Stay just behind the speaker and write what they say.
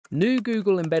New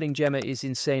Google EmbeddingGemma is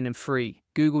insane and free.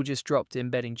 Google just dropped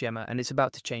EmbeddingGemma and it's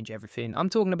about to change everything. I'm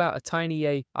talking about a tiny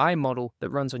AI model that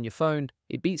runs on your phone.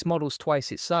 It beats models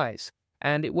twice its size,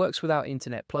 and it works without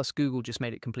internet, plus Google just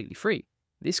made it completely free.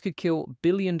 This could kill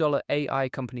billion-dollar AI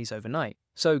companies overnight.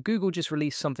 So Google just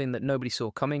released something that nobody saw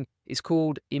coming. It's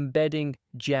called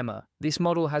EmbeddingGemma. This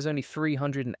model has only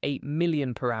 308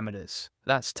 million parameters.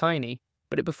 That's tiny,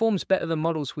 but it performs better than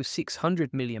models with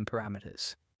 600 million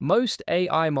parameters. Most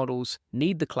AI models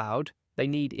need the cloud, they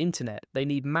need internet, they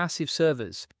need massive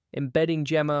servers.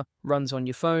 EmbeddingGemma runs on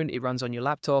your phone, it runs on your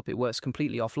laptop, it works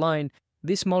completely offline.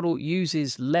 This model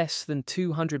uses less than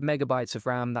 200 megabytes of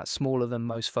RAM, that's smaller than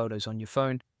most photos on your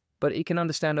phone. But it can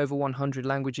understand over 100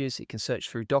 languages, it can search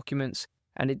through documents,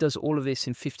 and it does all of this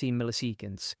in 15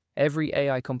 milliseconds. Every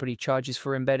AI company charges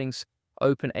for embeddings.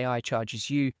 OpenAI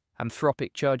charges you,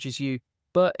 Anthropic charges you.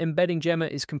 But EmbeddingGemma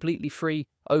is completely free,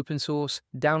 open source.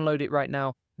 Download it right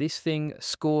now. This thing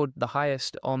scored the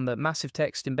highest on the massive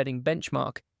text embedding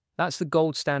benchmark. That's the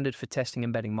gold standard for testing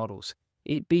embedding models.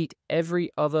 It beat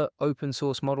every other open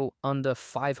source model under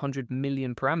 500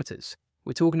 million parameters.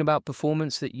 We're talking about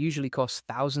performance that usually costs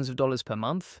thousands of dollars per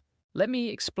month. Let me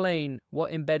explain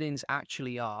what embeddings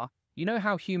actually are. You know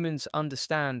how humans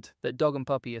understand that dog and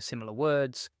puppy are similar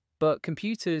words, but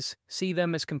computers see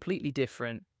them as completely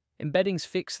different. Embeddings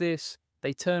fix this.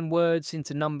 They turn words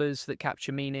into numbers that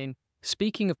capture meaning.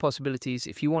 Speaking of possibilities,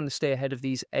 if you want to stay ahead of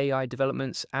these AI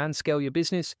developments and scale your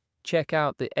business, check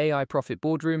out the AI Profit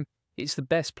Boardroom. It's the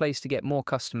best place to get more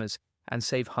customers and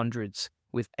save hundreds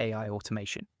with AI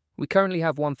automation. We currently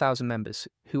have 1,000 members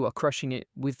who are crushing it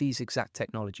with these exact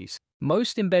technologies.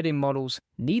 Most embedding models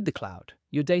need the cloud.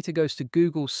 Your data goes to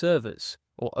Google's servers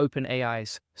or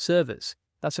OpenAI's servers.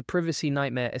 That's a privacy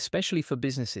nightmare, especially for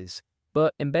businesses.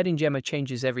 But EmbeddingGemma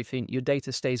changes everything. Your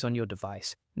data stays on your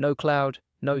device. No cloud,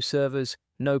 no servers,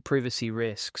 no privacy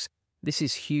risks. This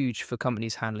is huge for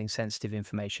companies handling sensitive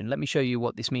information. Let me show you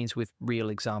what this means with real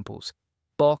examples.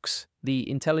 Box, the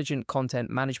intelligent content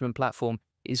management platform,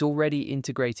 is already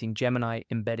integrating Gemini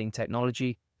embedding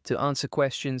technology to answer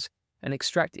questions and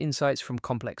extract insights from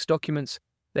complex documents.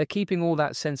 They're keeping all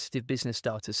that sensitive business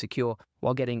data secure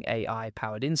while getting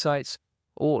AI-powered insights.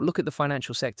 Or look at the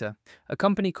financial sector. A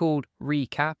company called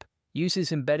Recap uses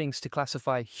embeddings to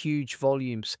classify huge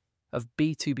volumes of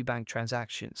B2B bank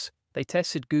transactions. They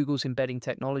tested Google's embedding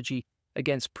technology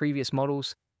against previous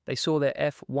models. They saw their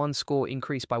F1 score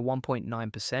increase by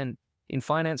 1.9%. In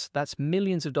finance, that's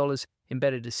millions of dollars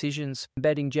embedded decisions.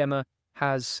 EmbeddingGemma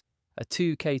has a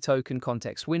 2K token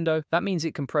context window. That means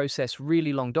it can process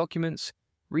really long documents,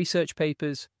 research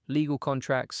papers, legal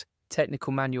contracts,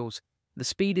 technical manuals. The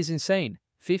speed is insane.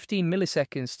 15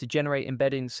 milliseconds to generate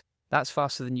embeddings. That's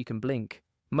faster than you can blink.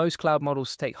 Most cloud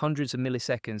models take hundreds of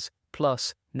milliseconds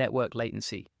plus network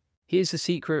latency. Here's the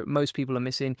secret most people are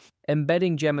missing.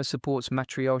 EmbeddingGemma supports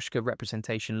Matryoshka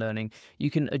representation learning.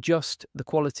 You can adjust the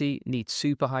quality, need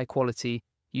super high quality,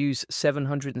 use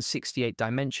 768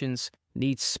 dimensions,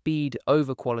 need speed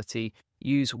over quality,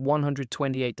 use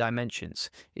 128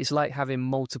 dimensions. It's like having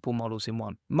multiple models in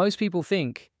one. Most people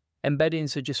think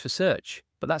embeddings are just for search,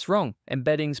 but that's wrong.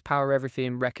 Embeddings power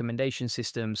everything: recommendation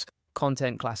systems,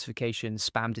 content classification,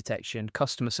 spam detection,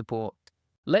 customer support.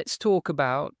 Let's talk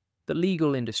about the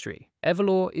legal industry.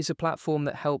 Everlaw is a platform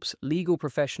that helps legal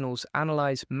professionals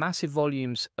analyze massive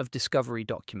volumes of discovery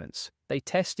documents. They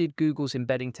tested Google's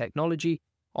embedding technology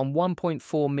on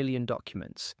 1.4 million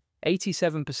documents.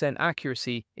 87%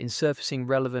 accuracy in surfacing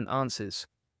relevant answers.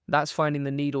 That's finding the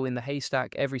needle in the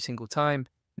haystack every single time.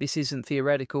 This isn't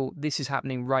theoretical, this is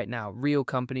happening right now. Real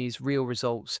companies, real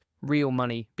results, real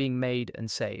money being made and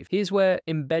saved. Here's where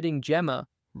EmbeddingGemma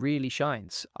really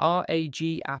shines.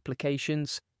 RAG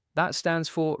applications, that stands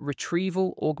for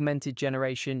Retrieval Augmented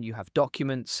Generation. You have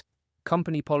documents,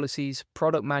 company policies,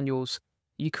 product manuals.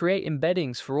 You create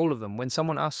embeddings for all of them. When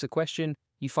someone asks a question,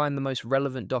 you find the most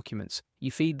relevant documents.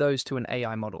 You feed those to an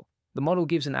AI model. The model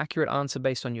gives an accurate answer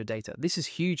based on your data. This is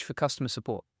huge for customer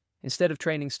support. Instead of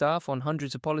training staff on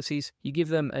hundreds of policies, you give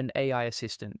them an AI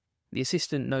assistant. The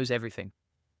assistant knows everything.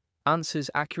 Answers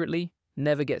accurately,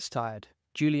 never gets tired.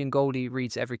 Julian Goldie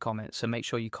reads every comment, so make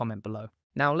sure you comment below.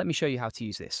 Now let me show you how to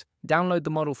use this. Download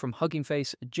the model from Hugging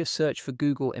Face, just search for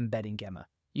Google EmbeddingGemma.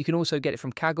 You can also get it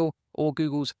from Kaggle or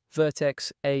Google's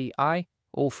Vertex AI,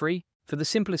 all free. For the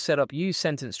simplest setup, use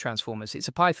sentence transformers. It's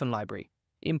a Python library.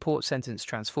 Import sentence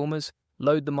transformers,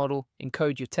 load the model,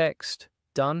 encode your text,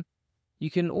 done. You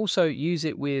can also use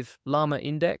it with Llama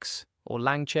Index or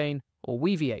LangChain or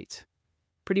Weaviate.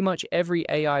 Pretty much every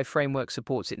AI framework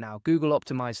supports it now. Google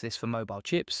optimized this for mobile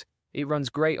chips. It runs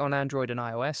great on Android and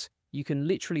iOS. You can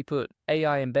literally put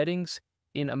AI embeddings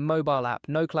in a mobile app,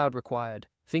 no cloud required.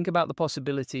 Think about the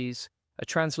possibilities: a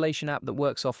translation app that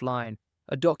works offline,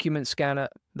 a document scanner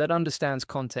that understands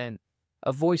content,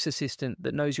 a voice assistant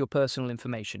that knows your personal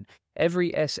information.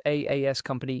 Every SaaS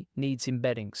company needs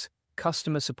embeddings,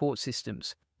 customer support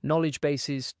systems, knowledge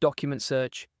bases, document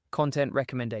search, content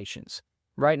recommendations.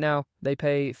 Right now, they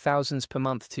pay thousands per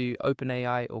month to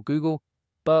OpenAI or Google,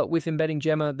 but with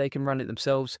EmbeddingGemma, they can run it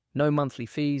themselves. No monthly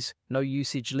fees, no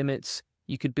usage limits.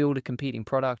 You could build a competing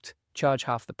product, charge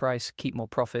half the price, keep more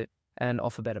profit, and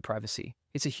offer better privacy.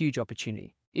 It's a huge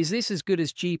opportunity. Is this as good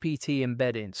as GPT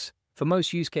embeddings? For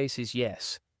most use cases,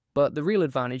 yes. But the real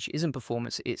advantage isn't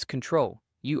performance, it's control.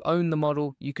 You own the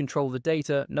model, you control the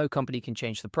data, no company can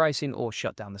change the pricing or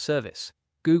shut down the service.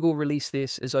 Google released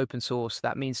this as open source,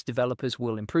 that means developers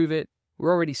will improve it.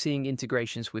 We're already seeing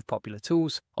integrations with popular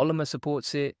tools. Ollama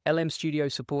supports it, LM Studio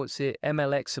supports it,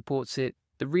 MLX supports it.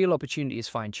 The real opportunity is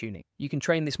fine-tuning. You can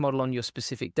train this model on your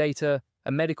specific data.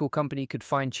 A medical company could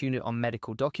fine-tune it on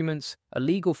medical documents. A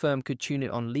legal firm could tune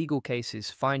it on legal cases.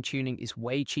 Fine-tuning is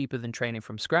way cheaper than training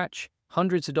from scratch.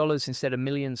 Hundreds of dollars instead of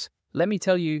millions. Let me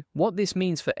tell you what this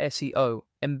means for SEO.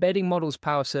 Embedding models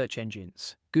power search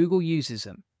engines. Google uses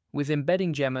them. With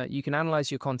EmbeddingGemma, you can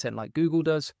analyze your content like Google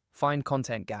does, find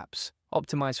content gaps,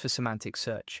 optimize for semantic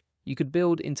search. You could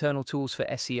build internal tools for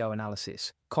SEO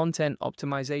analysis, content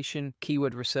optimization,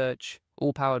 keyword research,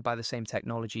 all powered by the same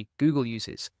technology Google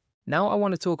uses. Now I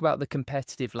want to talk about the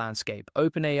competitive landscape.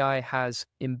 OpenAI has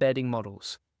embedding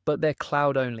models, but they're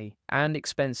cloud only and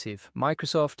expensive.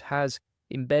 Microsoft has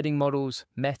embedding models,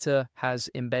 Meta has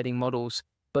embedding models,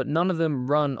 but none of them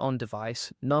run on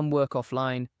device, none work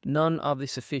offline, none are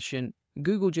this efficient.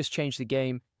 Google just changed the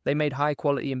game. They made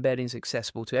high-quality embeddings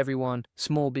accessible to everyone,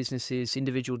 small businesses,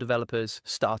 individual developers,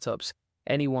 startups.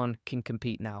 Anyone can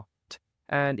compete now.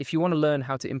 And if you want to learn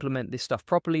how to implement this stuff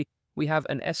properly, we have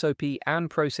an SOP and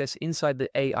process inside the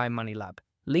AI Money Lab.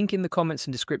 Link in the comments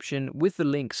and description with the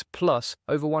links plus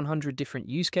over 100 different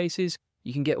use cases.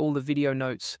 You can get all the video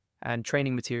notes and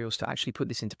training materials to actually put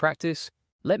this into practice.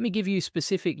 Let me give you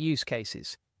specific use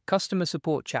cases. Customer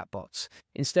support chatbots.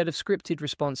 Instead of scripted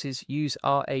responses, use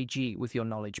RAG with your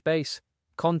knowledge base.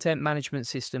 Content management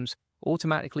systems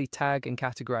automatically tag and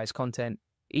categorize content.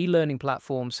 E-learning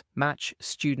platforms match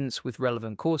students with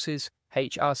relevant courses.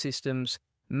 HR systems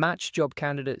match job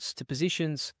candidates to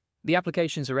positions. The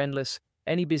applications are endless.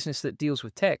 Any business that deals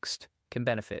with text can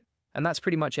benefit. And that's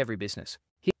pretty much every business.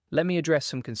 Here, let me address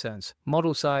some concerns.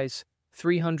 Model size,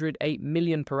 308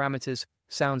 million parameters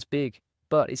sounds big,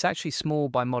 but it's actually small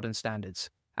by modern standards.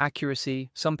 Accuracy,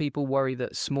 some people worry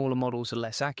that smaller models are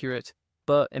less accurate,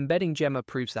 but EmbeddingGemma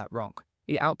proves that wrong.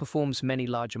 It outperforms many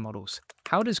larger models.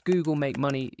 How does Google make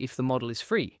money if the model is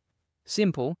free?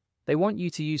 Simple, they want you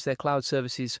to use their cloud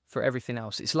services for everything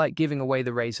else. It's like giving away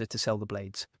the razor to sell the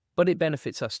blades. But it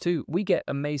benefits us too. We get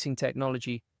amazing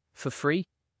technology for free.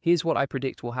 Here's what I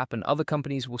predict will happen. Other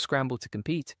companies will scramble to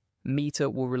compete. Meta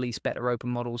will release better open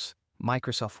models.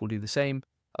 Microsoft will do the same.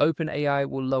 OpenAI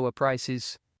will lower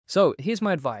prices. So here's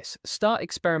my advice. Start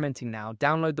experimenting now.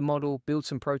 Download the model, build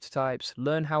some prototypes,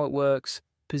 learn how it works,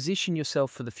 position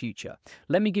yourself for the future.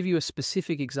 Let me give you a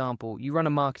specific example. You run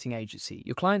a marketing agency.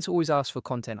 Your clients always ask for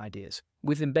content ideas.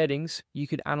 With embeddings, you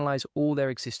could analyze all their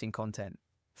existing content.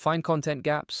 Find content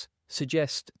gaps,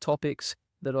 suggest topics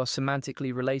that are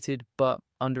semantically related but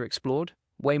underexplored,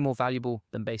 way more valuable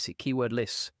than basic keyword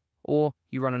lists. Or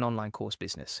you run an online course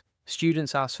business.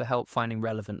 Students ask for help finding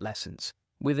relevant lessons.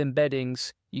 With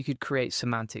embeddings, you could create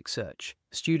semantic search.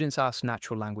 Students ask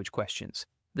natural language questions.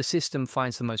 The system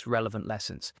finds the most relevant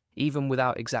lessons, even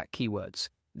without exact keywords.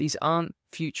 These aren't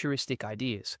futuristic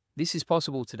ideas. This is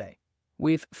possible today.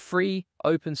 With free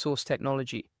open source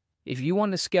technology, if you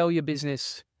want to scale your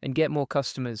business and get more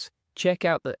customers, check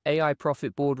out the AI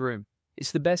Profit Boardroom.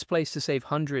 It's the best place to save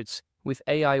hundreds with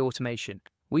AI automation.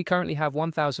 We currently have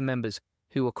 1,000 members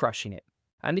who are crushing it.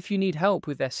 And if you need help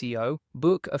with SEO,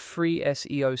 book a free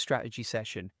SEO strategy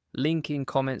session. Link in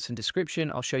comments and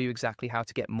description. I'll show you exactly how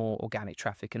to get more organic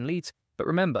traffic and leads. But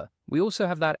remember, we also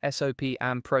have that SOP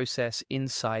and process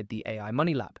inside the AI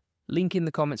Money Lab. Link in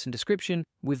the comments and description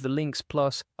with the links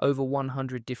plus over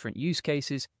 100 different use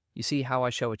cases. You see how I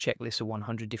show a checklist of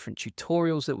 100 different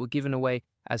tutorials that were given away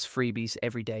as freebies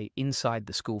every day inside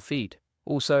the school feed.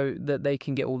 Also, that they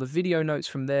can get all the video notes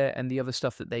from there and the other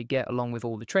stuff that they get along with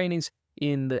all the trainings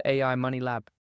in the AI Money Lab.